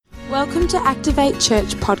Welcome to Activate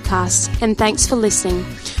Church podcast, and thanks for listening.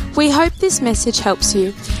 We hope this message helps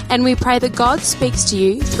you, and we pray that God speaks to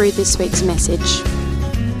you through this week's message.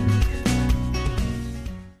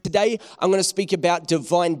 Today, I'm going to speak about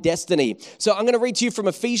divine destiny. So I'm going to read to you from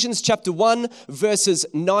Ephesians chapter 1, verses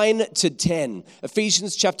 9 to 10.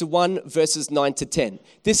 Ephesians chapter 1, verses 9 to 10.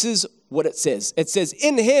 This is what it says. It says,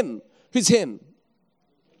 in him, who's him?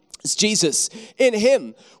 It's Jesus. In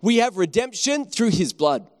him, we have redemption through his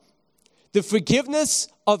blood. The forgiveness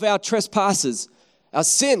of our trespasses, our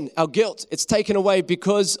sin, our guilt, it's taken away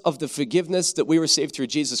because of the forgiveness that we receive through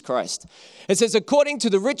Jesus Christ. It says, according to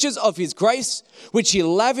the riches of his grace, which he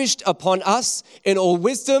lavished upon us in all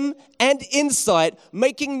wisdom and insight,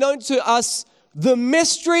 making known to us the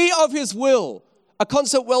mystery of his will, a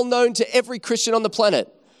concept well known to every Christian on the planet.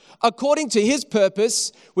 According to his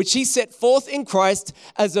purpose, which he set forth in Christ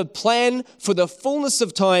as a plan for the fullness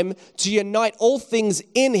of time to unite all things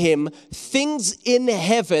in him, things in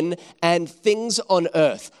heaven and things on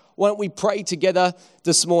earth. Why don't we pray together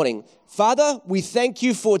this morning? Father, we thank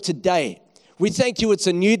you for today. We thank you it's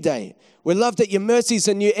a new day. We love that your mercies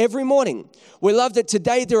are new every morning. We love that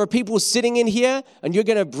today there are people sitting in here and you're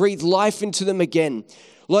going to breathe life into them again.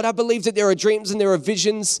 Lord, I believe that there are dreams and there are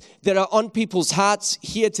visions that are on people's hearts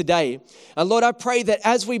here today. And Lord, I pray that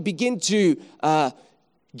as we begin to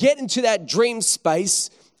get into that dream space,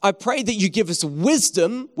 I pray that you give us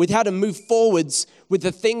wisdom with how to move forwards with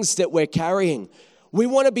the things that we're carrying. We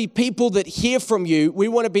want to be people that hear from you. We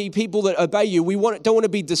want to be people that obey you. Don't want to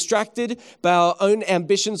be distracted by our own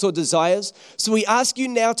ambitions or desires. So we ask you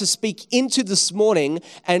now to speak into this morning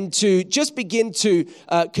and to just begin to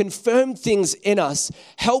confirm things in us.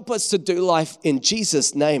 Help us to do life in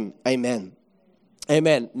Jesus' name. Amen.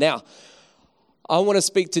 Amen. Now, I want to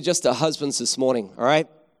speak to just the husbands this morning, all right?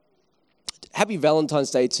 Happy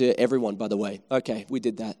Valentine's Day to everyone, by the way. Okay, we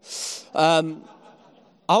did that.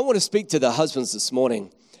 I want to speak to the husbands this morning.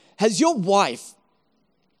 Has your wife,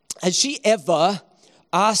 has she ever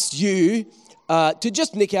asked you to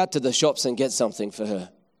just nick out to the shops and get something for her?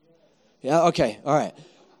 Yeah, okay, all right.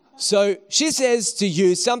 So she says to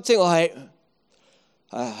you something like,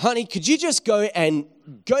 honey, could you just go down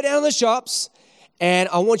to the shops and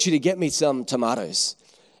I want you to get me some tomatoes.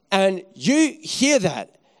 And you hear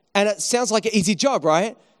that and it sounds like an easy job,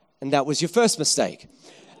 right? And that was your first mistake.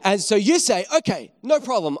 And so you say, okay, no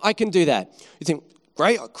problem, I can do that. You think,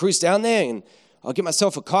 great, I'll cruise down there and I'll get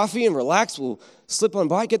myself a coffee and relax. We'll slip on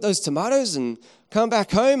by, get those tomatoes and come back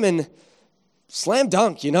home and slam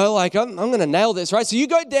dunk, I'm going to nail this, right? So you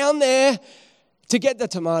go down there to get the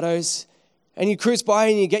tomatoes and you cruise by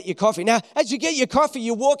and you get your coffee. Now, as you get your coffee,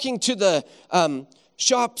 you're walking to the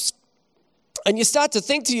shops and you start to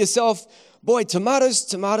think to yourself, boy,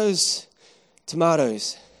 tomatoes.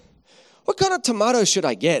 What kind of tomatoes should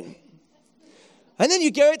I get? And then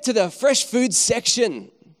you go to the fresh food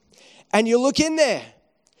section and you look in there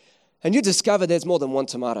and you discover there's more than one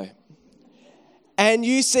tomato. And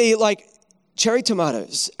you see like cherry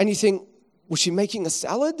tomatoes and you think, was she making a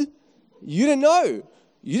salad? You didn't know.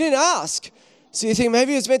 You didn't ask. So you think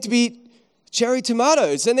maybe it's meant to be cherry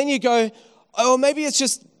tomatoes. And then you go, oh, maybe it's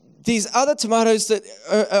just these other tomatoes that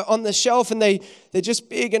are on the shelf and they're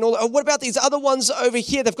just big and all. Or what about these other ones over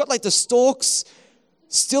here? They've got like the stalks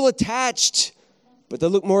still attached, but they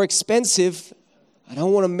look more expensive. I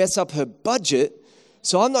don't want to mess up her budget,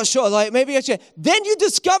 so I'm not sure. Like maybe I should. Then you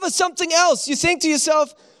discover something else. You think to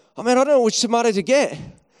yourself, oh man, I don't know which tomato to get.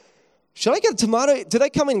 Should I get a tomato? Do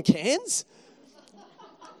they come in cans?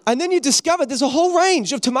 And then you discover there's a whole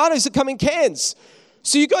range of tomatoes that come in cans.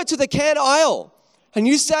 So you go to the can aisle. And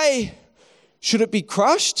you say, should it be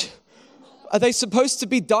crushed? Are they supposed to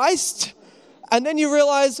be diced? And then you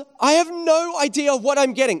realize, I have no idea what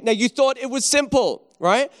I'm getting. Now, you thought it was simple,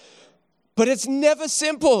 right? But it's never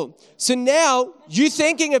simple. So now you're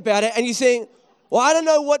thinking about it and you think, well, I don't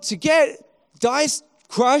know what to get. Diced,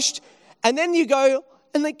 crushed. And then you go,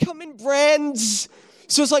 and they come in brands.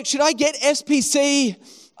 So it's like, should I get SPC?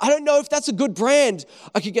 I don't know if that's a good brand.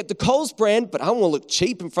 I could get the Coles brand, but I don't want to look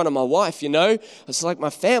cheap in front of my wife, It's like my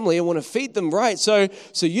family. I want to feed them right. So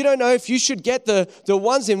you don't know if you should get the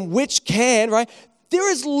ones in which can, right? There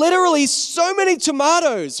is literally so many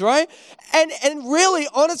tomatoes, right? And really,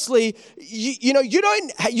 honestly, you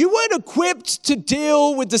weren't equipped to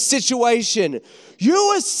deal with the situation.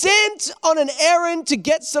 You were sent on an errand to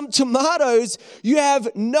get some tomatoes. You have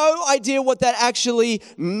no idea what that actually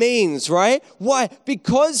means, right? Why?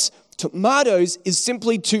 Because tomatoes is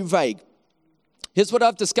simply too vague. Here's what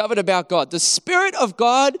I've discovered about God. The Spirit of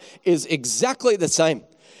God is exactly the same.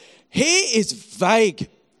 He is vague.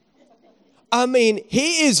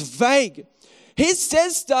 He is vague. He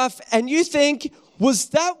says stuff and you think, was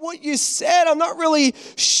that what you said? I'm not really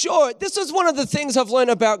sure. This is one of the things I've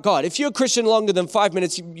learned about God. If you're a Christian longer than 5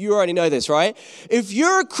 minutes, you already know this, right? If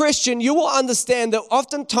you're a Christian, you will understand that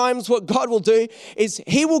oftentimes what God will do is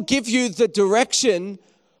he will give you the direction,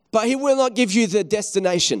 but he will not give you the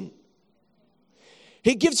destination.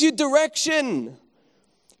 He gives you direction,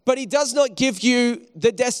 but he does not give you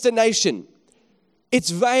the destination.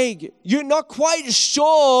 It's vague. You're not quite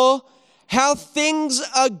sure how things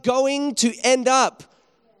are going to end up.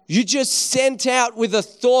 You just sent out with a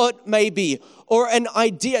thought maybe, or an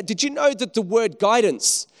idea. Did you know that the word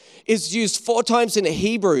guidance is used 4 times in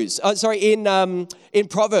in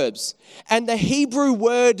Proverbs? And the Hebrew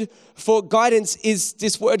word for guidance is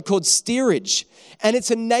this word called steerage. And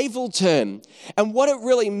it's a naval term. And what it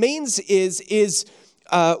really means is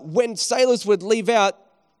when sailors would leave out,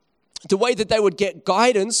 the way that they would get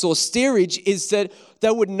guidance or steerage is that they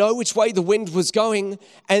would know which way the wind was going,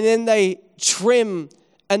 and then they trim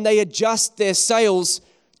and they adjust their sails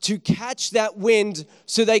to catch that wind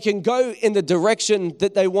so they can go in the direction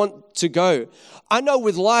that they want to go. I know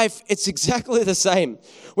with life, it's exactly the same.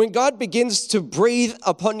 When God begins to breathe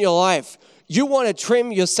upon your life, you want to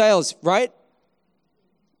trim your sails, right?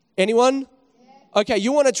 Anyone? Okay,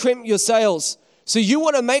 you want to trim your sails. So you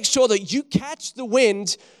want to make sure that you catch the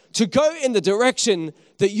wind to go in the direction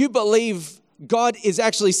that you believe God is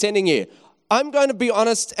actually sending you. I'm going to be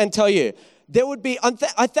honest and tell you,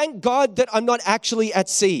 I thank God that I'm not actually at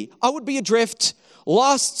sea. I would be adrift,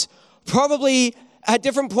 lost, probably at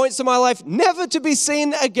different points in my life, never to be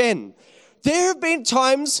seen again. There have been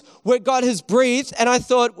times where God has breathed and I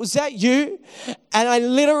thought, was that you? And I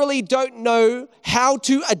literally don't know how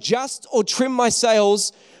to adjust or trim my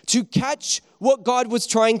sails to catch what God was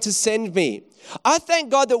trying to send me. I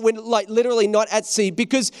thank God that we're literally not at sea,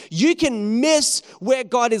 because you can miss where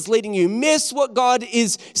God is leading you, miss what God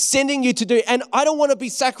is sending you to do. And I don't want to be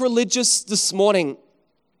sacrilegious this morning,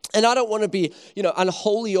 and I don't want to be,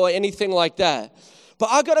 unholy or anything like that. But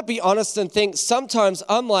I got to be honest and think sometimes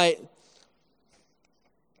I'm like,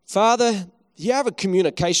 Father, you have a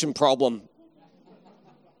communication problem.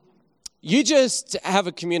 You just have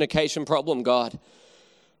a communication problem, God.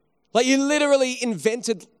 Like, you literally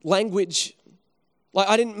invented language. Like,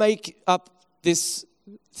 I didn't make up this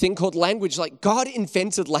thing called language. Like, God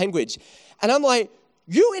invented language. And I'm like,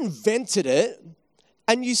 you invented it,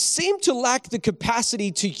 and you seem to lack the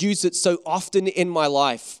capacity to use it so often in my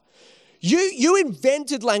life. You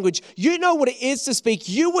invented language. You know what it is to speak.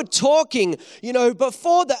 You were talking,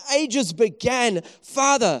 before the ages began.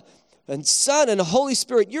 Father and Son and Holy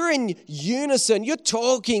Spirit, you're in unison, you're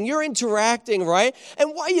talking, you're interacting, right?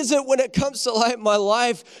 And why is it when it comes to my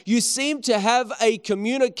life, you seem to have a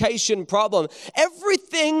communication problem?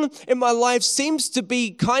 Everything in my life seems to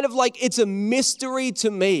be kind of like it's a mystery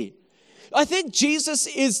to me. I think Jesus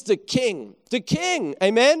is the king,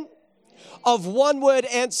 amen, of one-word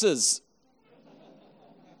answers.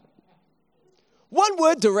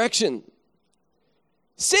 One-word direction.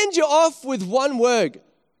 Send you off with one word.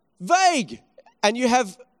 Vague, and you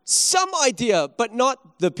have some idea, but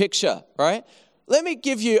not the picture, right? Let me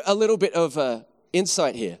give you a little bit of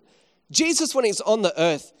insight here. Jesus, when he's on the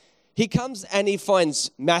earth, he comes and he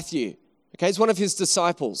finds Matthew. Okay, he's one of his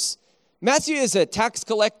disciples. Matthew is a tax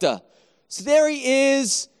collector. So there he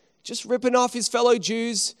is, just ripping off his fellow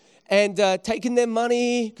Jews and taking their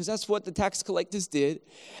money, because that's what the tax collectors did.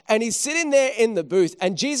 And he's sitting there in the booth,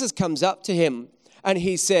 and Jesus comes up to him and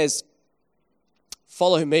he says,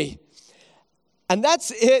 follow me. And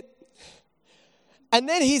that's it. And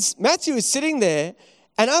then Matthew is sitting there,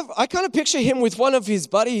 and I kind of picture him with one of his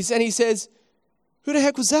buddies, and he says, who the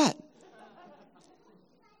heck was that?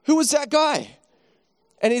 Who was that guy?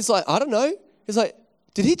 And he's like, I don't know. He's like,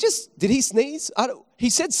 did he sneeze? He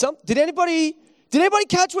said something. Did anybody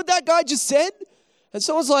catch what that guy just said? And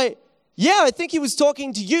someone's like, yeah, I think he was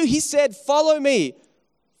talking to you. He said, follow me.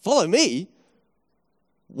 Follow me?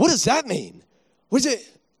 What does that mean? What is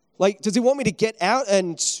it? Like, does he want me to get out,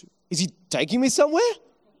 and is he taking me somewhere?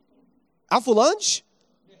 Out for lunch?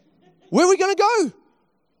 Where are we going to go?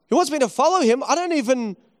 He wants me to follow him. I don't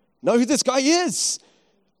even know who this guy is.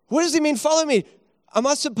 What does he mean, follow me? Am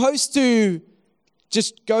I supposed to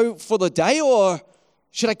just go for the day, or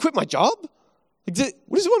should I quit my job? What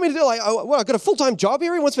does he want me to do? I've got a full-time job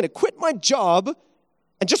here. He wants me to quit my job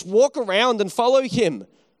and just walk around and follow him.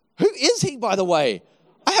 Who is he, by the way?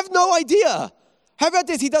 I have no idea. How about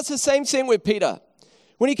this? He does the same thing with Peter.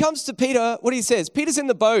 When he comes to Peter, what he says, Peter's in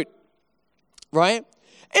the boat, right?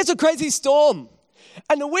 It's a crazy storm.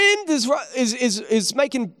 And the wind is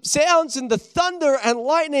making sounds, and the thunder and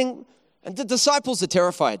lightning, and the disciples are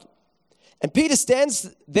terrified. And Peter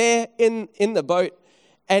stands there in the boat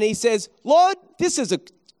and he says, Lord, this is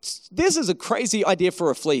a crazy idea for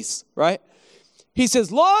a fleece, right? He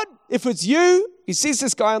says, Lord, if it's you, he sees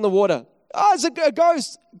this guy on the water. Oh, it's a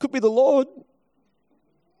ghost. It could be the Lord.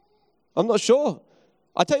 I'm not sure.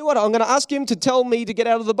 I tell you what, I'm going to ask him to tell me to get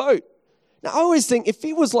out of the boat. Now, I always think if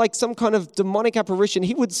he was like some kind of demonic apparition,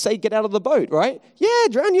 he would say, get out of the boat, right? Yeah,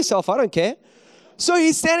 drown yourself. I don't care. So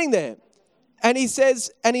he's standing there and he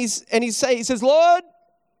says, he says, Lord,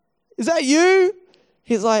 is that you?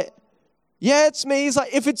 He's like, yeah, it's me. He's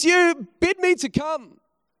like, if it's you, bid me to come.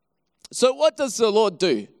 So what does the Lord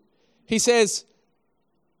do? He says,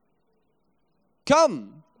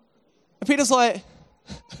 come. And Peter's like,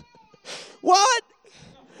 what?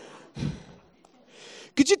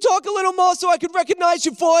 Could you talk a little more so I could recognize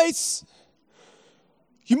your voice?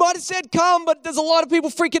 You might have said come, but there's a lot of people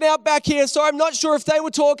freaking out back here, so I'm not sure if they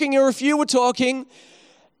were talking or if you were talking.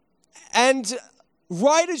 And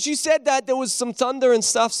right as you said that, there was some thunder and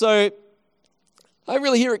stuff, so I don't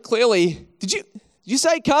really hear it clearly. Did you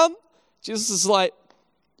say come? Jesus is like,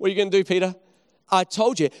 what are you going to do, Peter? I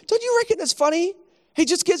told you. Don't you reckon it's funny? He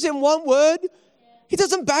just gives him one word. He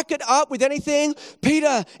doesn't back it up with anything.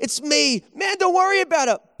 Peter, it's me. Man, don't worry about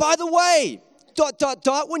it. By the way, ...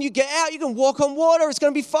 when you get out, you can walk on water. It's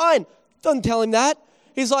going to be fine. Don't tell him that.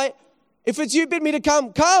 He's like, if it's you bid me to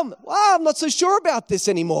come, come. Well, I'm not so sure about this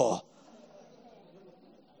anymore.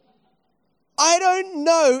 I don't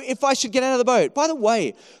know if I should get out of the boat. By the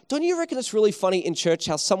way, don't you reckon it's really funny in church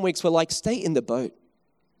how some weeks we're like, stay in the boat.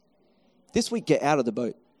 This week, get out of the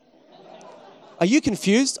boat. Are you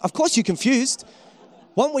confused? Of course you're confused.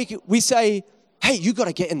 One week we say, hey, you got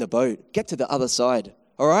to get in the boat. Get to the other side.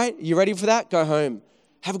 All right? You ready for that? Go home.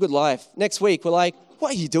 Have a good life. Next week, we're like,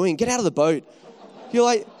 what are you doing? Get out of the boat. You're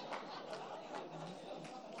like,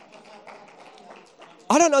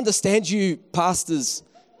 I don't understand you, pastors.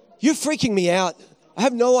 You're freaking me out. I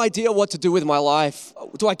have no idea what to do with my life.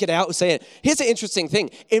 Do I get out or say it? Here's the interesting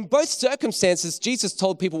thing. In both circumstances, Jesus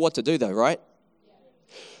told people what to do though, right?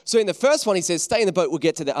 So in the first one, he says, stay in the boat, we'll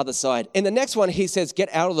get to the other side. In the next one, he says,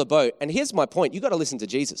 get out of the boat. And here's my point. You got to listen to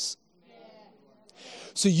Jesus.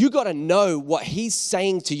 So you got to know what he's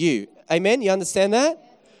saying to you. Amen? You understand that?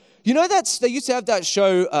 You know they used to have that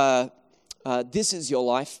show, This Is Your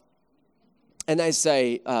Life. And they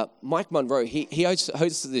say, Mike Monroe, he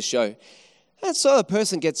hosts this show. And so a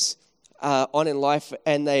person gets on in life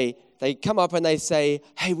and they come up and they say,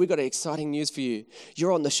 hey, we've got exciting news for you.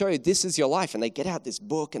 You're on the show, This Is Your Life. And they get out this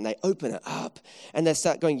book and they open it up and they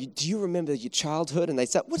start going, do you remember your childhood? And they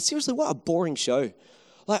say, seriously, what a boring show.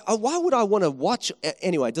 Like, why would I want to watch?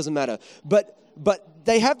 Anyway, it doesn't matter. But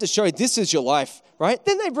they have the show, This Is Your Life, right?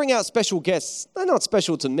 Then they bring out special guests. They're not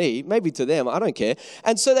special to me, maybe to them. I don't care.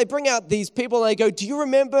 And so they bring out these people and they go, do you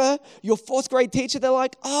remember your fourth grade teacher? They're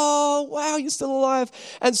like, oh, wow, you're still alive.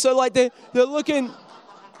 And so like they're looking.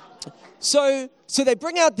 So they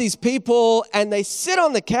bring out these people and they sit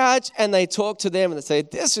on the couch and they talk to them and they say,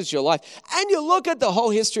 this is your life. And you look at the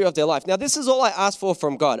whole history of their life. Now, this is all I ask for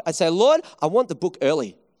from God. I say, Lord, I want the book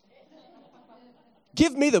early.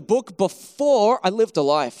 Give me the book before I lived a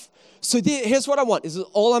life. So here's what I want. This is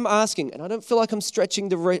all I'm asking. And I don't feel like I'm stretching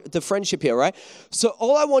the friendship here, right? So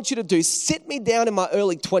all I want you to do is sit me down in my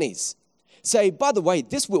early 20s. Say, by the way,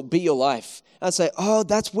 this will be your life. And I say, oh,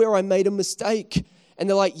 that's where I made a mistake. And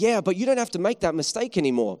they're like, yeah, but you don't have to make that mistake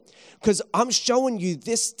anymore because I'm showing you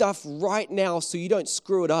this stuff right now so you don't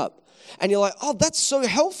screw it up. And you're like, oh, that's so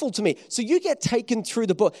helpful to me. So you get taken through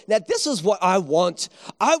the book. Now, this is what I want.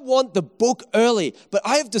 I want the book early, but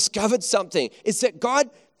I have discovered something. It's that God,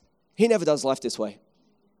 he never does life this way.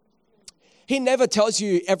 He never tells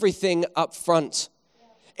you everything up front.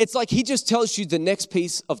 It's like he just tells you the next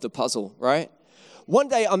piece of the puzzle, right? One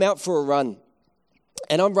day I'm out for a run.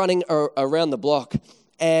 And I'm running around the block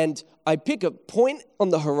and I pick a point on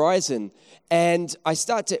the horizon and I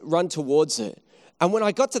start to run towards it. And when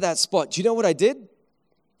I got to that spot, do you know what I did?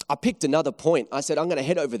 I picked another point. I said, I'm going to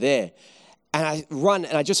head over there. And I run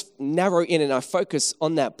and I just narrow in and I focus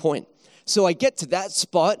on that point. So I get to that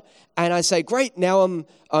spot and I say, great, now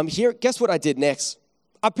I'm here. Guess what I did next?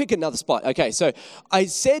 I pick another spot. Okay, so I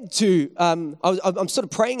said to, I'm sort of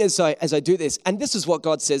praying as I do this. And this is what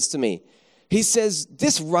God says to me. He says,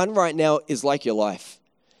 this run right now is like your life.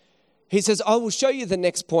 He says, I will show you the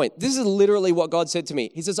next point. This is literally what God said to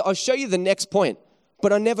me. He says, I'll show you the next point,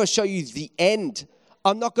 but I'll never show you the end.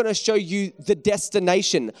 I'm not going to show you the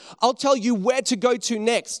destination. I'll tell you where to go to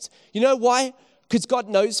next. You know why? Because God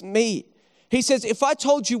knows me. He says, if I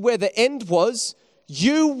told you where the end was,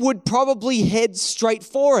 you would probably head straight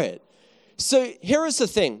for it. So here is the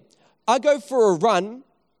thing. I go for a run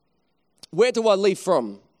Where do I leave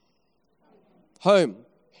from? Home.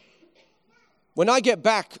 When I get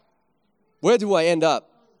back, where do I end up?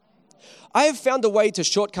 I have found a way to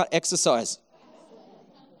shortcut exercise.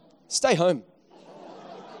 Stay home.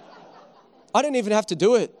 I don't even have to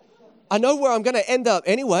do it. I know where I'm going to end up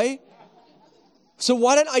anyway. So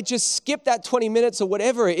why don't I just skip that 20 minutes or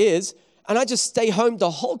whatever it is, and I just stay home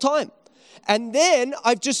the whole time? And then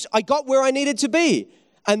I got where I needed to be.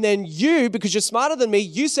 And then you, because you're smarter than me,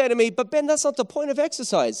 you say to me, but Ben, that's not the point of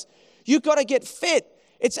exercise. You've got to get fit.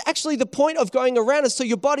 It's actually the point of going around is so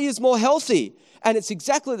your body is more healthy. And it's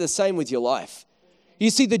exactly the same with your life.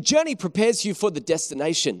 You see, the journey prepares you for the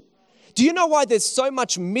destination. Do you know why there's so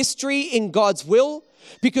much mystery in God's will?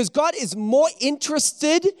 Because God is more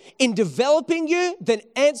interested in developing you than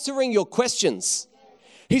answering your questions.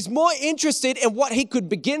 He's more interested in what he could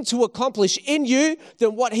begin to accomplish in you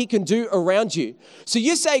than what he can do around you. So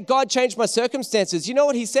you say, God, change my circumstances. You know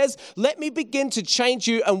what he says? Let me begin to change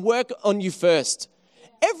you and work on you first.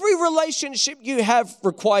 Every relationship you have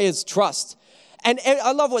requires trust. And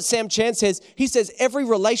I love what Sam Chan says. He says, every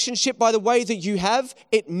relationship, by the way, that you have,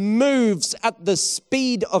 it moves at the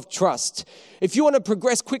speed of trust. If you want to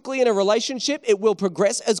progress quickly in a relationship, it will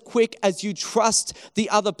progress as quick as you trust the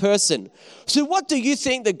other person. So what do you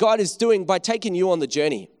think that God is doing by taking you on the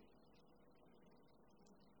journey?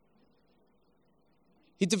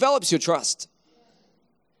 He develops your trust.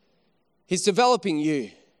 He's developing you.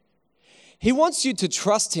 He wants you to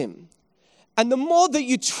trust him. And the more that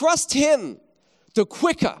you trust him, the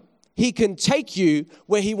quicker he can take you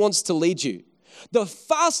where he wants to lead you. The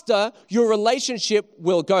faster your relationship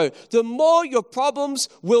will go. The more your problems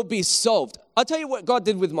will be solved. I'll tell you what God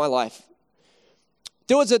did with my life.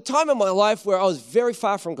 There was a time in my life where I was very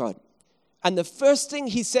far from God. And the first thing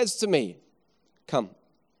he says to me, come.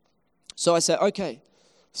 So I say, okay.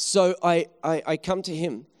 So I come to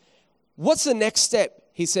him. What's the next step?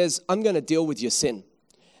 He says, I'm going to deal with your sin.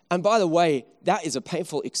 And by the way, that is a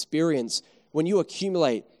painful experience. When you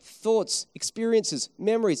accumulate thoughts, experiences,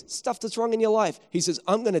 memories, stuff that's wrong in your life, he says,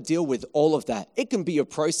 I'm going to deal with all of that. It can be a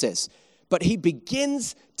process, but he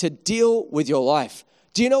begins to deal with your life.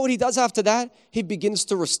 Do you know what he does after that? He begins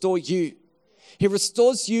to restore you. He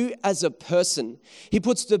restores you as a person. He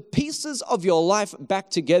puts the pieces of your life back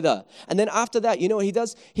together. And then after that, you know what he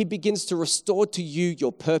does? He begins to restore to you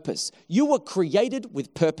your purpose. You were created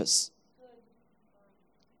with purpose.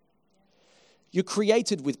 You're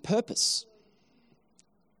created with purpose.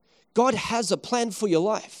 God has a plan for your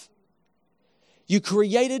life. You're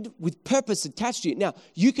created with purpose attached to you. Now,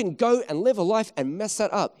 you can go and live a life and mess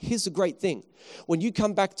that up. Here's the great thing. When you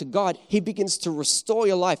come back to God, he begins to restore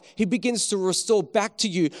your life. He begins to restore back to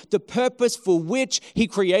you the purpose for which he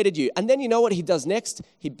created you. And then you know what he does next?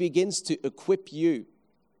 He begins to equip you.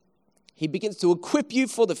 He begins to equip you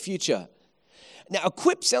for the future. Now,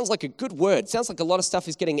 equip sounds like a good word. Sounds like a lot of stuff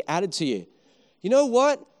is getting added to you. You know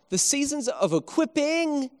what? The seasons of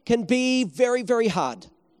equipping can be very, very hard.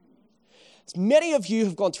 Many of you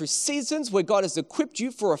have gone through seasons where God has equipped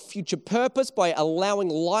you for a future purpose by allowing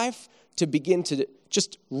life to begin to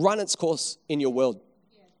just run its course in your world.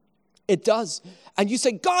 Yeah. It does. And you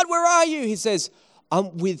say, God, where are you? He says,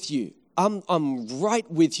 I'm with you. I'm right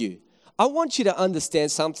with you. I want you to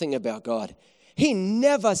understand something about God. He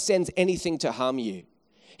never sends anything to harm you.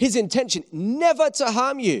 His intention, never to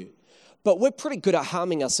harm you. But we're pretty good at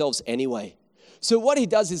harming ourselves anyway. So what he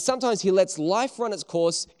does is sometimes he lets life run its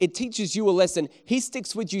course. It teaches you a lesson. He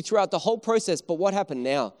sticks with you throughout the whole process. But what happened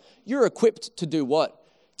now? You're equipped to do what?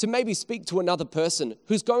 To maybe speak to another person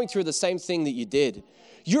who's going through the same thing that you did.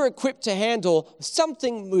 You're equipped to handle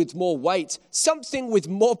something with more weight, something with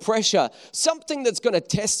more pressure, something that's going to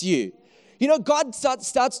test you. You know, God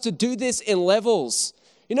starts to do this in levels.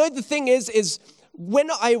 You know, the thing is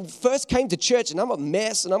when I first came to church and I'm a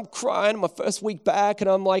mess and I'm crying my first week back and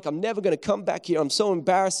I'm like, I'm never going to come back here. I'm so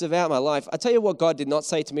embarrassed about my life. I tell you what God did not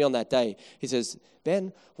say to me on that day. He says,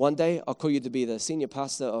 Ben, one day I'll call you to be the senior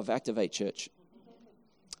pastor of Activate Church.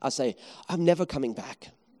 I say, I'm never coming back.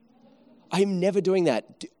 I'm never doing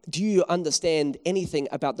that. Do you understand anything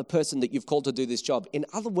about the person that you've called to do this job? In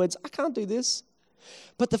other words, I can't do this.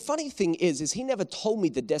 But the funny thing is he never told me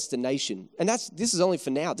the destination. And this is only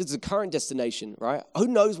for now. This is a current destination, right? Who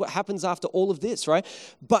knows what happens after all of this, right?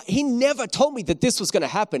 But he never told me that this was going to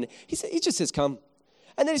happen. He just says, come.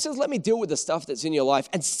 And then he says, let me deal with the stuff that's in your life.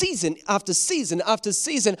 And season after season after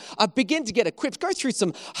season, I begin to get equipped, go through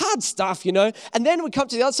some hard stuff, you know. And then we come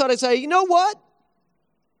to the other side and say, you know what?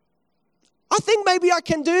 I think maybe I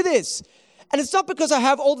can do this. And it's not because I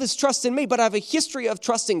have all this trust in me, but I have a history of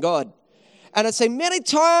trusting God. And I say many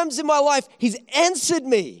times in my life, he's answered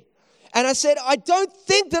me. And I said, I don't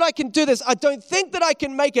think that I can do this. I don't think that I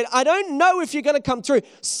can make it. I don't know if you're going to come through.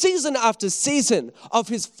 Season after season of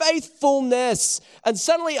his faithfulness. And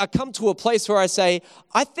suddenly I come to a place where I say,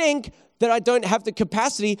 I think that I don't have the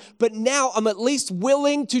capacity, but now I'm at least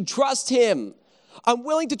willing to trust him. I'm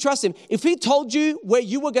willing to trust him. If he told you where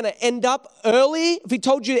you were going to end up early, if he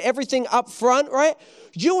told you everything up front, right,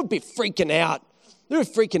 you would be freaking out. You would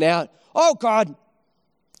be freaking out. Oh, God,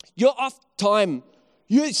 you're off time.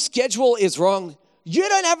 Your schedule is wrong. You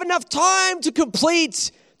don't have enough time to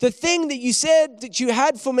complete the thing that you said that you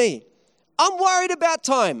had for me. I'm worried about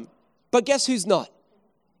time. But guess who's not?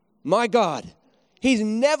 My God. He's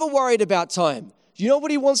never worried about time. You know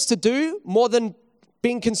what he wants to do more than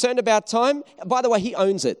being concerned about time? By the way, he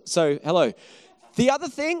owns it. So, hello. The other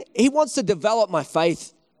thing, he wants to develop my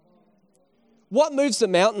faith. What moves the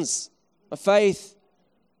mountains? My faith.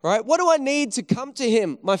 Right? What do I need to come to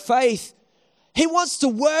him? My faith. He wants to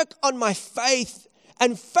work on my faith.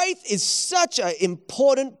 And faith is such an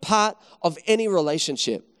important part of any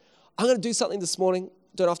relationship. I'm going to do something this morning.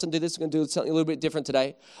 Don't often do this. I'm going to do something a little bit different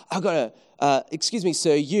today. I've got to, excuse me,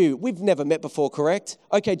 sir, we've never met before, correct?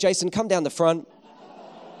 Okay, Jason, come down the front.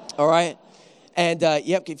 All right. And,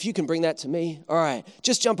 yep, if you can bring that to me. All right.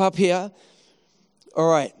 Just jump up here. All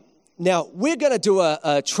right. Now, we're going to do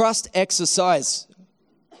a trust exercise.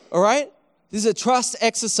 All right? This is a trust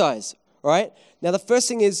exercise. All right? Now, the first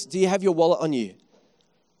thing is, do you have your wallet on you?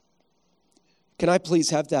 Can I please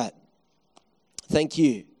have that? Thank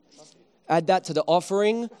you. Add that to the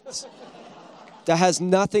offering. That has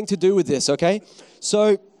nothing to do with this, okay?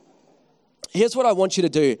 So, here's what I want you to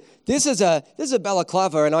do. This is a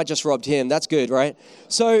balaclava, and I just robbed him. That's good, right?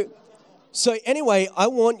 So anyway, I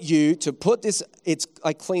want you to put this,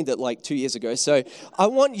 I cleaned it like 2 years ago. So I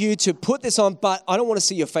want you to put this on, but I don't want to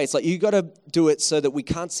see your face. Like, you got to do it so that we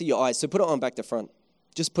can't see your eyes. So put it on back to front.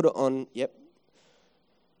 Just put it on. Yep.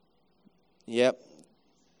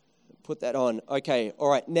 Put that on. Okay. All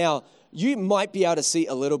right. Now, you might be able to see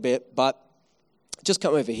a little bit, but just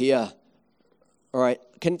come over here. All right.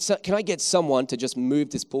 Can I get someone to just move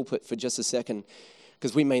this pulpit for just a second?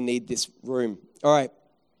 Because we may need this room. All right.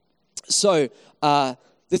 So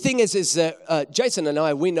the thing is that Jason and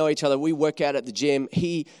I, we know each other. We work out at the gym.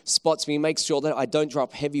 He spots me, makes sure that I don't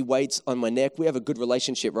drop heavy weights on my neck. We have a good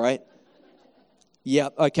relationship, right? Yeah,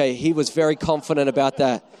 okay. He was very confident about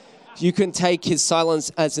that. You can take his silence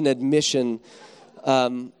as an admission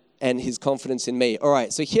and his confidence in me. All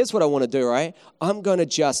right, so here's what I want to do, right? I'm going to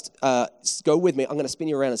just go with me. I'm going to spin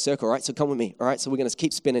you around in a circle, right? So come with me, all right? So we're going to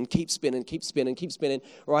keep spinning.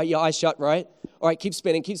 All right, your eyes shut, right? All right, keep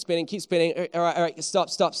spinning. All right,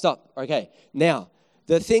 stop. Okay, now,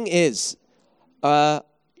 the thing is,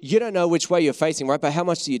 you don't know which way you're facing, right? But how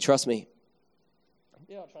much do you trust me?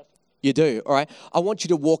 Yeah, I trust you. You do, all right? I want you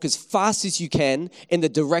to walk as fast as you can in the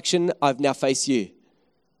direction I've now faced you.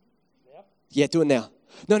 Yeah, do it now.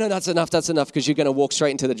 No, that's enough, because you're going to walk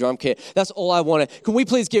straight into the drum kit. That's all I wanted. Can we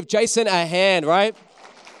please give Jason a hand, right?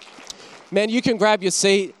 Man, you can grab your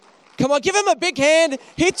seat. Come on, give him a big hand.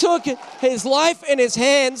 He took his life in his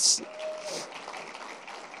hands.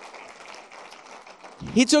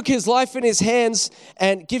 He took his life in his hands,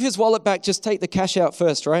 and give his wallet back. Just take the cash out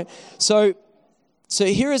first, right? So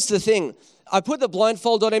here is the thing. I put the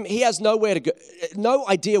blindfold on him. He has nowhere to go, no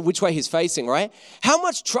idea which way he's facing, right? How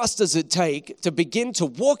much trust does it take to begin to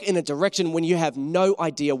walk in a direction when you have no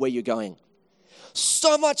idea where you're going?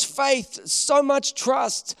 So much faith, so much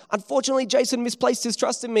trust. Unfortunately, Jason misplaced his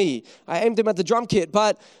trust in me. I aimed him at the drum kit.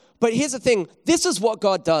 But here's the thing. This is what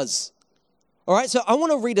God does. All right, so I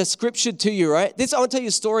want to read a scripture to you, right? I want to tell you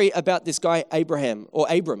a story about this guy, Abraham, or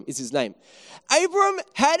Abram is his name. Abram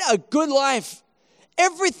had a good life.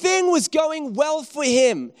 Everything was going well for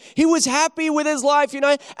him. He was happy with his life,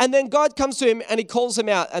 and then God comes to him and he calls him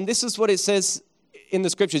out. And this is what it says in the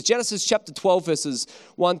scriptures. Genesis chapter 12, verses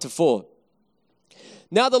 1-4.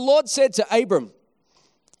 Now the Lord said to Abram,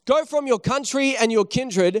 go from your country and your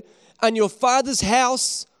kindred and your father's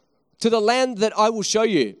house to the land that I will show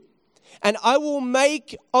you. And I will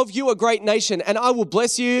make of you a great nation, and I will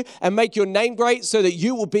bless you and make your name great so that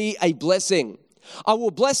you will be a blessing. I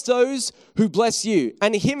will bless those who bless you,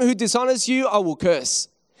 and him who dishonors you I will curse.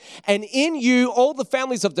 And in you all the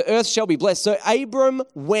families of the earth shall be blessed. So Abram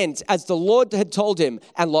went as the Lord had told him,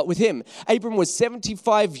 and Lot with him. Abram was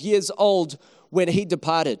 75 years old when he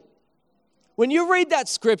departed. When you read that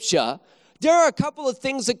scripture, there are a couple of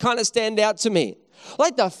things that kind of stand out to me.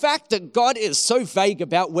 Like the fact that God is so vague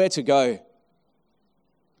about where to go.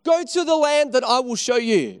 Go to the land that I will show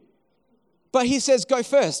you. But he says, go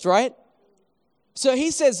first, right? So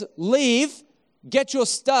he says, leave, get your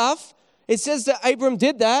stuff. It says that Abram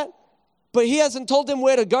did that. but he hasn't told him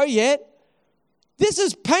where to go yet. This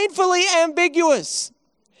is painfully ambiguous.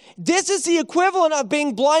 This is the equivalent of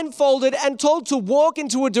being blindfolded and told to walk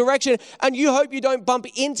into a direction and you hope you don't bump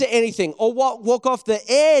into anything or walk off the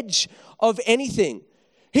edge of anything.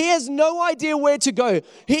 He has no idea where to go.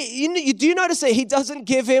 Do you notice that he doesn't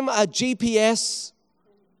give him a GPS,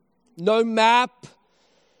 no map?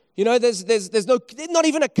 You know, there's no, not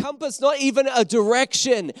even a compass, not even a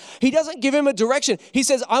direction. He doesn't give him a direction. He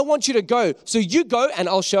says, I want you to go. So you go and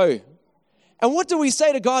I'll show. And what do we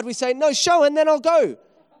say to God? We say, no, show and then I'll go.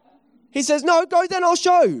 He says, no, go, then I'll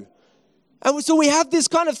show. And so we have this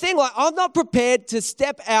kind of thing, like I'm not prepared to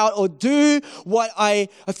step out or do what I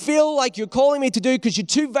feel like you're calling me to do because you're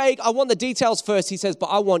too vague. I want the details first. He says, but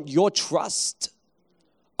I want your trust.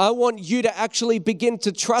 I want you to actually begin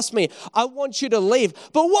to trust me. I want you to leave.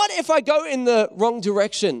 But what if I go in the wrong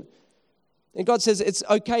direction? And God says, it's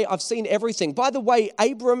okay. I've seen everything. By the way,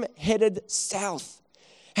 Abram headed south.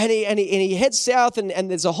 And he heads south, and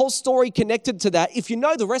there's a whole story connected to that. If you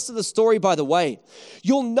know the rest of the story, by the way,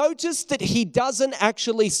 you'll notice that he doesn't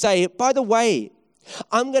actually say, by the way,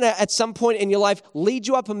 I'm going to, at some point in your life, lead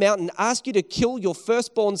you up a mountain, ask you to kill your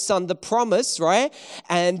firstborn son, the promise, right?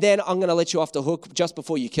 And then I'm going to let you off the hook just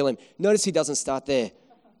before you kill him. Notice he doesn't start there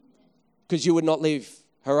because you would not leave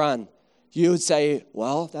Haran. You would say,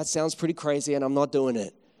 well, that sounds pretty crazy and I'm not doing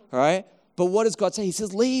it, all right? But what does God say? He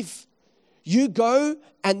says, leave. You go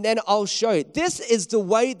and then I'll show you. This is the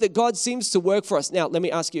way that God seems to work for us. Now, let me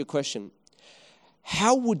ask you a question.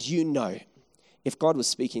 How would you know if God was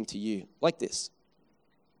speaking to you like this?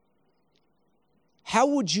 How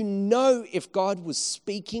would you know if God was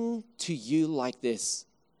speaking to you like this?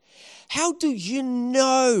 How do you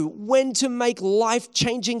know when to make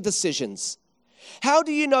life-changing decisions? How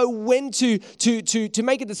do you know when to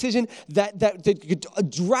make a decision that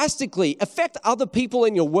could drastically affect other people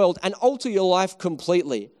in your world and alter your life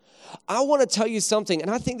completely? I want to tell you something,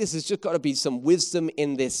 and I think this has just got to be some wisdom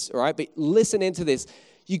in this, all right? But listen into this.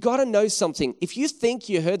 You got to know something. If you think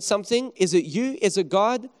you heard something, is it you? Is it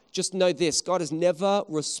God? Just know this. God is never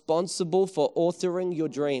responsible for authoring your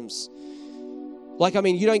dreams.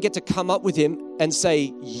 You don't get to come up with him and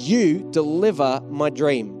say, you deliver my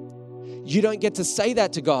dream. You don't get to say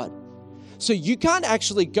that to God. So you can't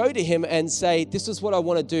actually go to him and say, this is what I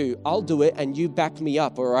want to do. I'll do it and you back me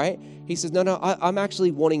up, all right? He says, no, I'm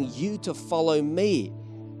actually wanting you to follow me.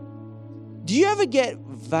 Do you ever get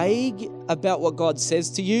vague about what God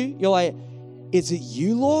says to you? You're like, is it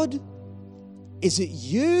you, Lord? Is it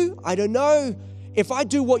you? I don't know. If I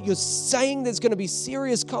do what you're saying, there's going to be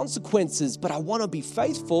serious consequences, but I want to be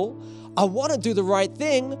faithful. I want to do the right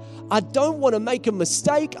thing. I don't want to make a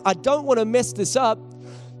mistake. I don't want to mess this up.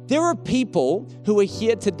 There are people who are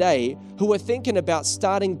here today who are thinking about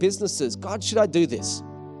starting businesses. God, should I do this?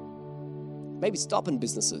 Maybe stopping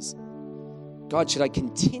businesses. God, should I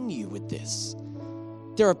continue with this?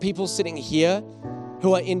 There are people sitting here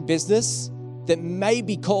who are in business that may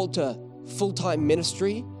be called to full-time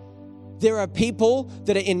ministry. There are people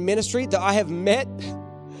that are in ministry that I have met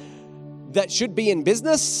that should be in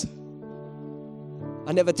business.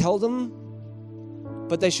 I never tell them,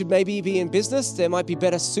 but they should maybe be in business. They might be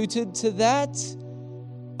better suited to that.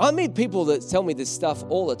 I meet people that tell me this stuff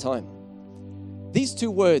all the time. These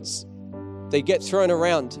two words, they get thrown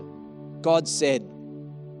around. God said.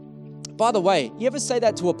 By the way, you ever say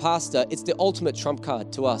that to a pastor? It's the ultimate trump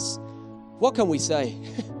card to us. What can we say?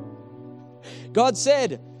 God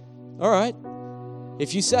said. All right,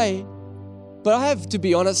 if you say, but I have to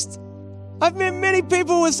be honest, I've met many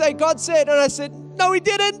people who say, God said, and I said, no, he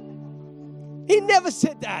didn't. He never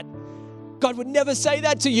said that. God would never say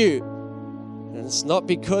that to you. And it's not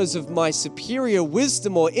because of my superior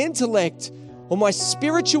wisdom or intellect or my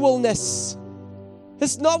spiritualness.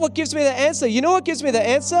 It's not what gives me the answer. You know what gives me the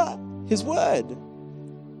answer? His word.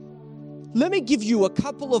 Let me give you a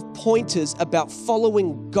couple of pointers about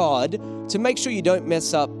following God to make sure you don't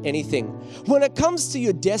mess up anything. When it comes to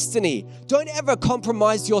your destiny, don't ever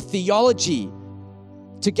compromise your theology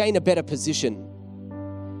to gain a better position,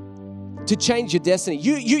 to change your destiny.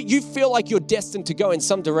 You feel like you're destined to go in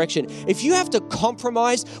some direction. If you have to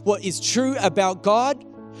compromise what is true about God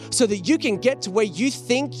so that you can get to where you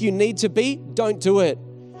think you need to be, don't do it.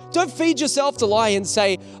 Don't feed yourself the lie and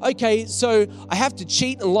say, okay, so I have to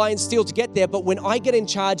cheat and lie and steal to get there, but when I get in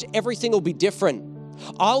charge, everything will be different.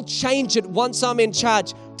 I'll change it once I'm in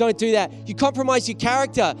charge. Don't do that. You compromise your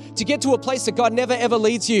character to get to a place that God never ever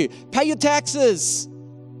leads you. Pay your taxes.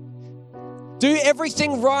 Do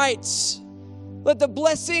everything right. Let the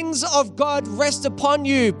blessings of God rest upon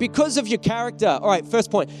you because of your character. All right,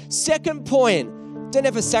 first point. Second point, don't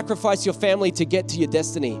ever sacrifice your family to get to your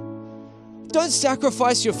destiny. Don't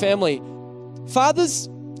sacrifice your family. Fathers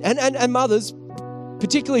and mothers,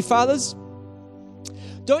 particularly fathers,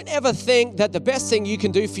 don't ever think that the best thing you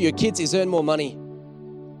can do for your kids is earn more money.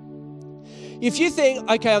 If you think,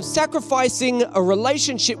 okay, I'm sacrificing a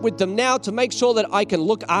relationship with them now to make sure that I can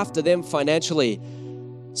look after them financially.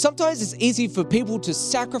 Sometimes it's easy for people to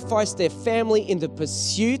sacrifice their family in the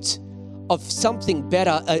pursuit of something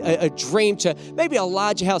better, a dream to maybe a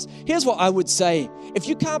larger house. Here's what I would say. If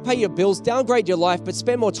you can't pay your bills, downgrade your life, but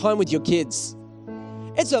spend more time with your kids.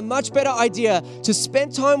 It's a much better idea to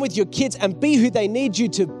spend time with your kids and be who they need you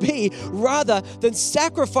to be rather than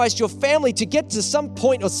sacrifice your family to get to some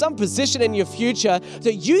point or some position in your future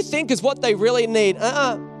that you think is what they really need.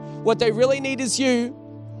 What they really need is you.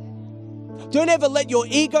 Don't ever let your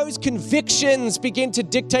ego's convictions begin to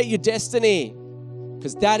dictate your destiny,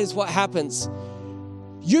 because that is what happens.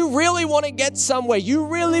 You really want to get somewhere. You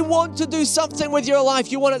really want to do something with your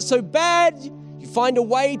life. You want it so bad, you find a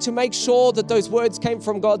way to make sure that those words came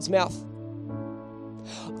from God's mouth.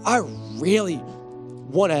 I really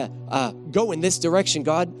want to go in this direction,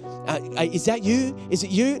 God. Is that you? Is it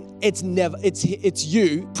you? It's never. It's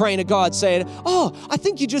you praying to God saying, oh, I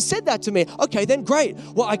think you just said that to me. Okay, then great.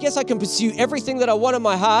 Well, I guess I can pursue everything that I want in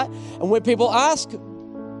my heart. And when people ask,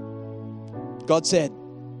 God said,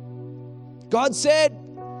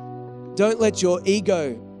 don't let your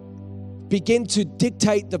ego begin to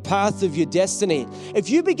dictate the path of your destiny. If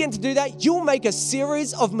you begin to do that, you'll make a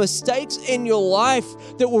series of mistakes in your life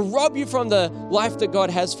that will rob you from the life that God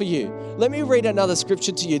has for you. Let me read another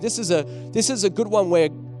scripture to you. This is a good one where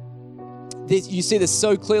you see this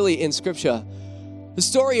so clearly in scripture. The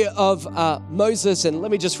story of Moses, and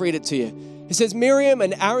let me just read it to you. It says, Miriam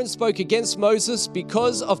and Aaron spoke against Moses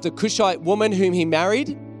because of the Cushite woman whom he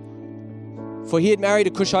married. For he had married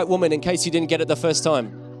a Cushite woman, in case you didn't get it the first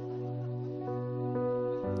time.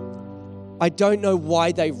 I don't know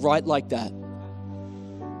why they write like that.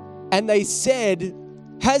 And they said,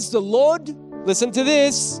 has the Lord, listen to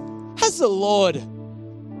this, has the Lord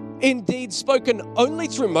indeed spoken only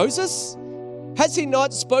through Moses? Has he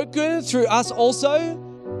not spoken through us also?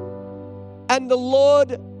 And the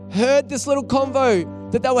Lord heard this little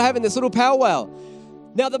convo that they were having, this little powwow.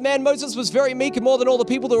 Now the man Moses was very meek and more than all the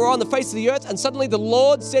people that were on the face of the earth. And suddenly the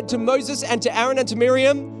Lord said to Moses and to Aaron and to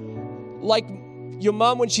Miriam, like your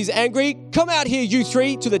mom when she's angry, come out here, you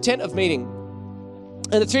three, to the tent of meeting.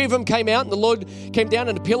 And the three of them came out, and the Lord came down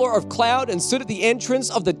in a pillar of cloud and stood at the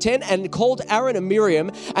entrance of the tent and called Aaron and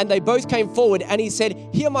Miriam, and they both came forward, and he said,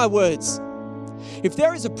 hear my words. If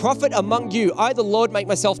there is a prophet among you, I, the Lord, make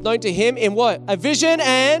myself known to him in what? A vision,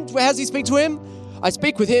 and how does he speak to him? I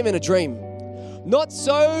speak with him in a dream. Not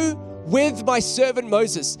so with my servant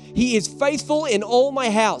Moses. He is faithful in all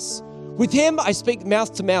my house. With him, I speak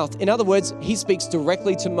mouth to mouth. In other words, he speaks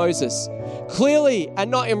directly to Moses, clearly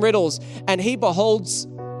and not in riddles, and he beholds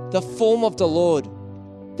the form of the Lord.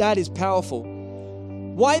 That is powerful.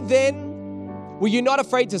 Why then were you not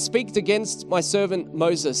afraid to speak against my servant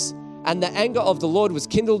Moses? And the anger of the Lord was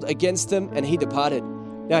kindled against him, and he departed.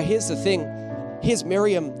 Now here's the thing. Here's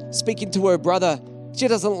Miriam speaking to her brother. She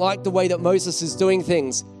doesn't like the way that Moses is doing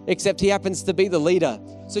things, except he happens to be the leader.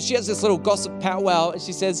 So she has this little gossip powwow, and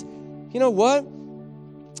she says, you know what?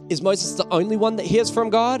 Is Moses the only one that hears from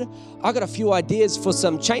God? I got a few ideas for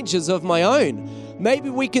some changes of my own. Maybe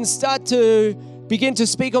we can start to begin to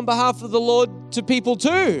speak on behalf of the Lord to people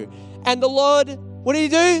too. And the Lord, what did he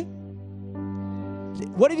do?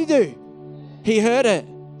 What did he do? He heard it.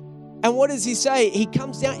 And what does he say? He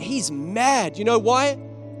comes down, he's mad. You know why?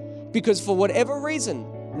 Because for whatever reason,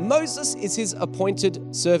 Moses is his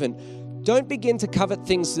appointed servant. Don't begin to covet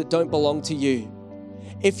things that don't belong to you.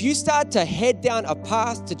 If you start to head down a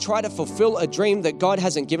path to try to fulfill a dream that God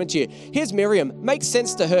hasn't given to you, here's Miriam, makes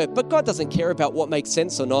sense to her, but God doesn't care about what makes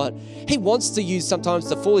sense or not. He wants to use sometimes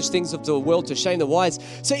the foolish things of the world to shame the wise.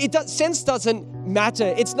 So sense doesn't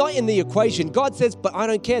matter. It's not in the equation. God says, but I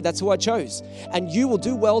don't care. That's who I chose. And you will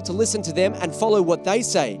do well to listen to them and follow what they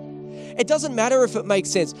say. It doesn't matter if it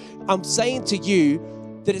makes sense. I'm saying to you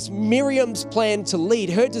that it's Miriam's plan to lead,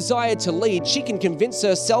 her desire to lead. She can convince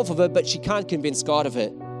herself of it, but she can't convince God of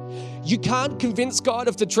it. You can't convince God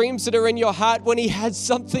of the dreams that are in your heart when he has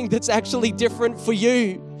something that's actually different for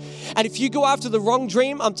you. And if you go after the wrong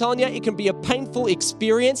dream, I'm telling you, it can be a painful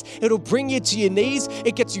experience. It'll bring you to your knees.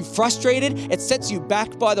 It gets you frustrated. It sets you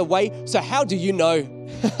back by the way. So how do you know?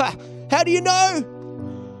 How do you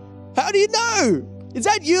know? How do you know? Is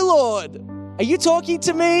that you, Lord? Are you talking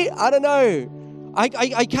to me? I don't know.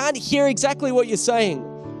 I can't hear exactly what you're saying.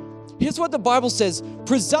 Here's what the Bible says.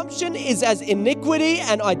 Presumption is as iniquity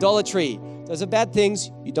and idolatry. Those are bad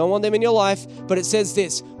things. You don't want them in your life. But it says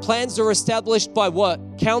this, plans are established by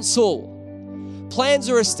what? Counsel. Plans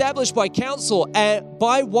are established by counsel, and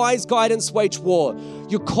by wise guidance wage war.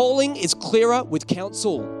 Your calling is clearer with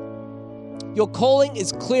counsel. Your calling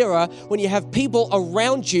is clearer when you have people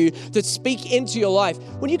around you that speak into your life.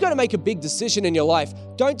 When you're going to make a big decision in your life,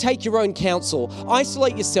 don't take your own counsel.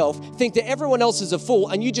 Isolate yourself. Think that everyone else is a fool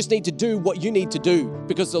and you just need to do what you need to do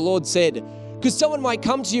because the Lord said. Because someone might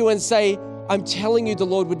come to you and say, I'm telling you the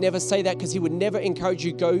Lord would never say that, because he would never encourage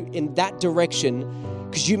you to go in that direction,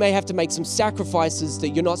 because you may have to make some sacrifices that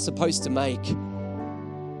you're not supposed to make.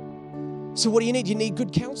 So what do you need? You need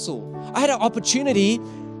good counsel. I had an opportunity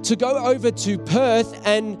to go over to Perth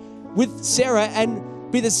and with Sarah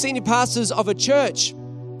and be the senior pastors of a church.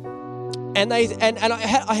 And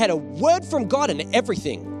I had a word from God and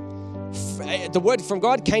everything. The word from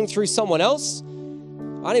God came through someone else.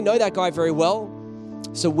 I didn't know that guy very well.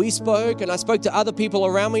 So we spoke, and I spoke to other people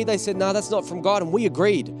around me. They said, no, that's not from God. And we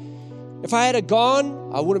agreed. If I had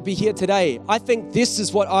gone, I wouldn't be here today. I think this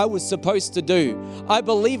is what I was supposed to do. I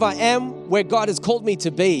believe I am where God has called me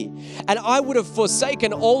to be. And I would have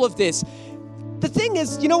forsaken all of this. The thing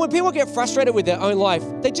is, when people get frustrated with their own life,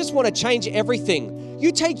 they just want to change everything.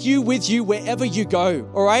 You take you with you wherever you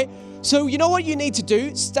go, all right? So you know what you need to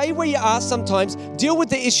do? Stay where you are sometimes. Deal with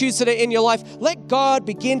the issues that are in your life. Let God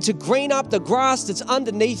begin to green up the grass that's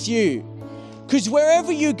underneath you. Because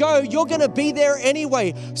wherever you go, you're going to be there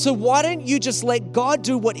anyway. So why don't you just let God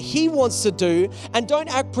do what he wants to do and don't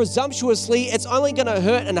act presumptuously? It's only going to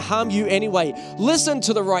hurt and harm you anyway. Listen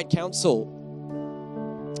to the right counsel.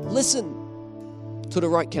 Listen to the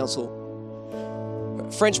right counsel.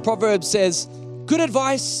 French proverb says, good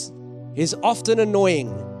advice is often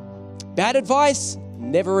annoying. Bad advice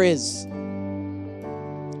never is.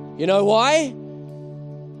 You know why?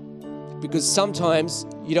 Because sometimes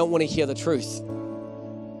you don't want to hear the truth.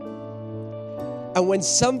 And when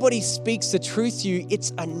somebody speaks the truth to you,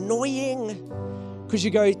 it's annoying because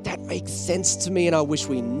you go, that makes sense to me and I wish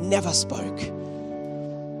we never spoke.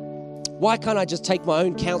 Why can't I just take my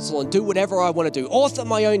own counsel and do whatever I want to do? Author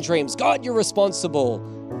my own dreams. God, you're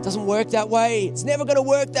responsible. It doesn't work that way. It's never going to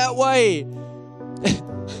work that way.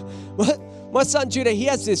 My son Judah, he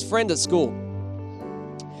has this friend at school.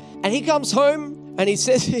 And he comes home and he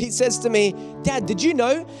says to me, Dad, did you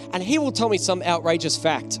know? And he will tell me some outrageous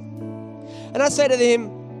fact. And I say to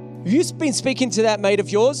him, have you been speaking to that mate of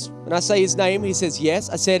yours? And I say his name. He says, yes.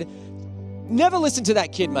 I said, never listen to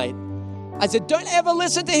that kid, mate. I said, don't ever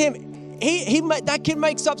listen to him. That kid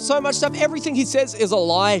makes up so much stuff. Everything he says is a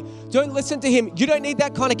lie. Don't listen to him. You don't need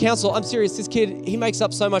that kind of counsel. I'm serious. This kid, he makes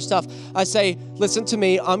up so much stuff. I say, listen to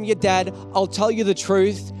me. I'm your dad. I'll tell you the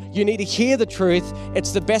truth. You need to hear the truth.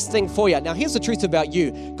 It's the best thing for you. Now, here's the truth about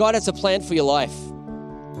you. God has a plan for your life.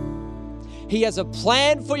 He has a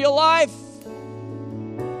plan for your life.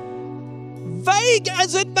 Vague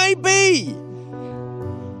as it may be.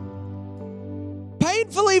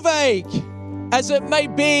 Painfully vague as it may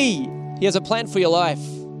be. He has a plan for your life.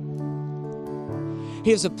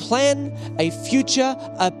 He has a plan, a future,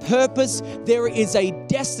 a purpose. There is a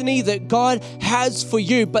destiny that God has for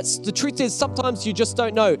you. But the truth is, sometimes you just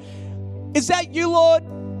don't know. Is that you, Lord?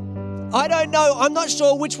 I don't know. I'm not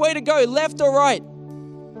sure which way to go, left or right.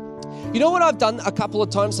 You know what I've done a couple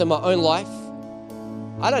of times in my own life?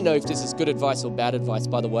 I don't know if this is good advice or bad advice,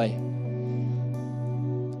 by the way.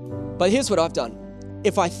 But here's what I've done.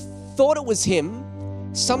 If I thought it was him,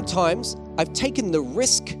 sometimes I've taken the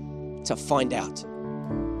risk to find out.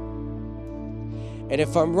 And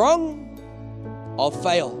if I'm wrong, I'll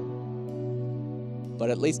fail. But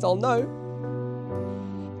at least I'll know.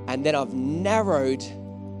 And then I've narrowed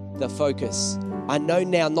the focus. I know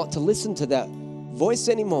now not to listen to that voice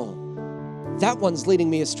anymore. That one's leading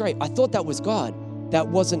me astray. I thought that was God. That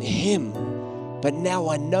wasn't him. But now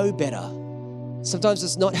I know better. Sometimes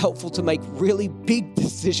it's not helpful to make really big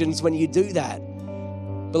decisions when you do that.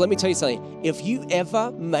 But let me tell you something. If you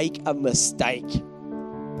ever make a mistake,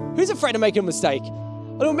 who's afraid of making a mistake?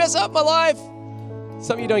 I don't mess up my life.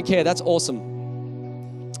 Some of you don't care. That's awesome.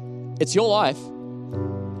 It's your life.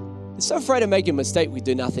 You're so afraid of making a mistake, we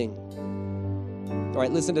do nothing. All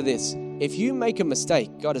right, listen to this. If you make a mistake,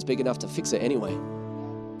 God is big enough to fix it anyway.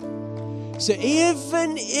 So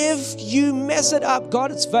even if you mess it up,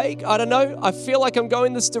 God, it's fake. I don't know. I feel like I'm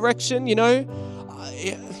going this direction,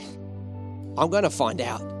 I'm going to find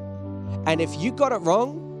out. And if you got it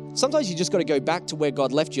wrong, sometimes you just got to go back to where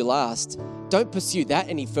God left you last. Don't pursue that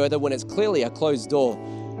any further when it's clearly a closed door.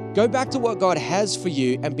 Go back to what God has for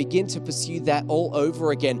you and begin to pursue that all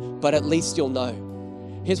over again, but at least you'll know.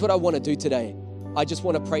 Here's what I want to do today. I just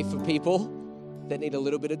want to pray for people that need a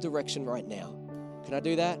little bit of direction right now. Can I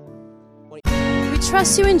do that? We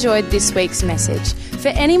trust you enjoyed this week's message. For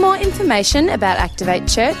any more information about Activate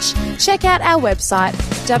Church, check out our website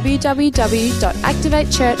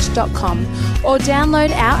www.activatechurch.com or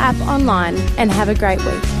download our app online, and have a great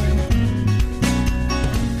week.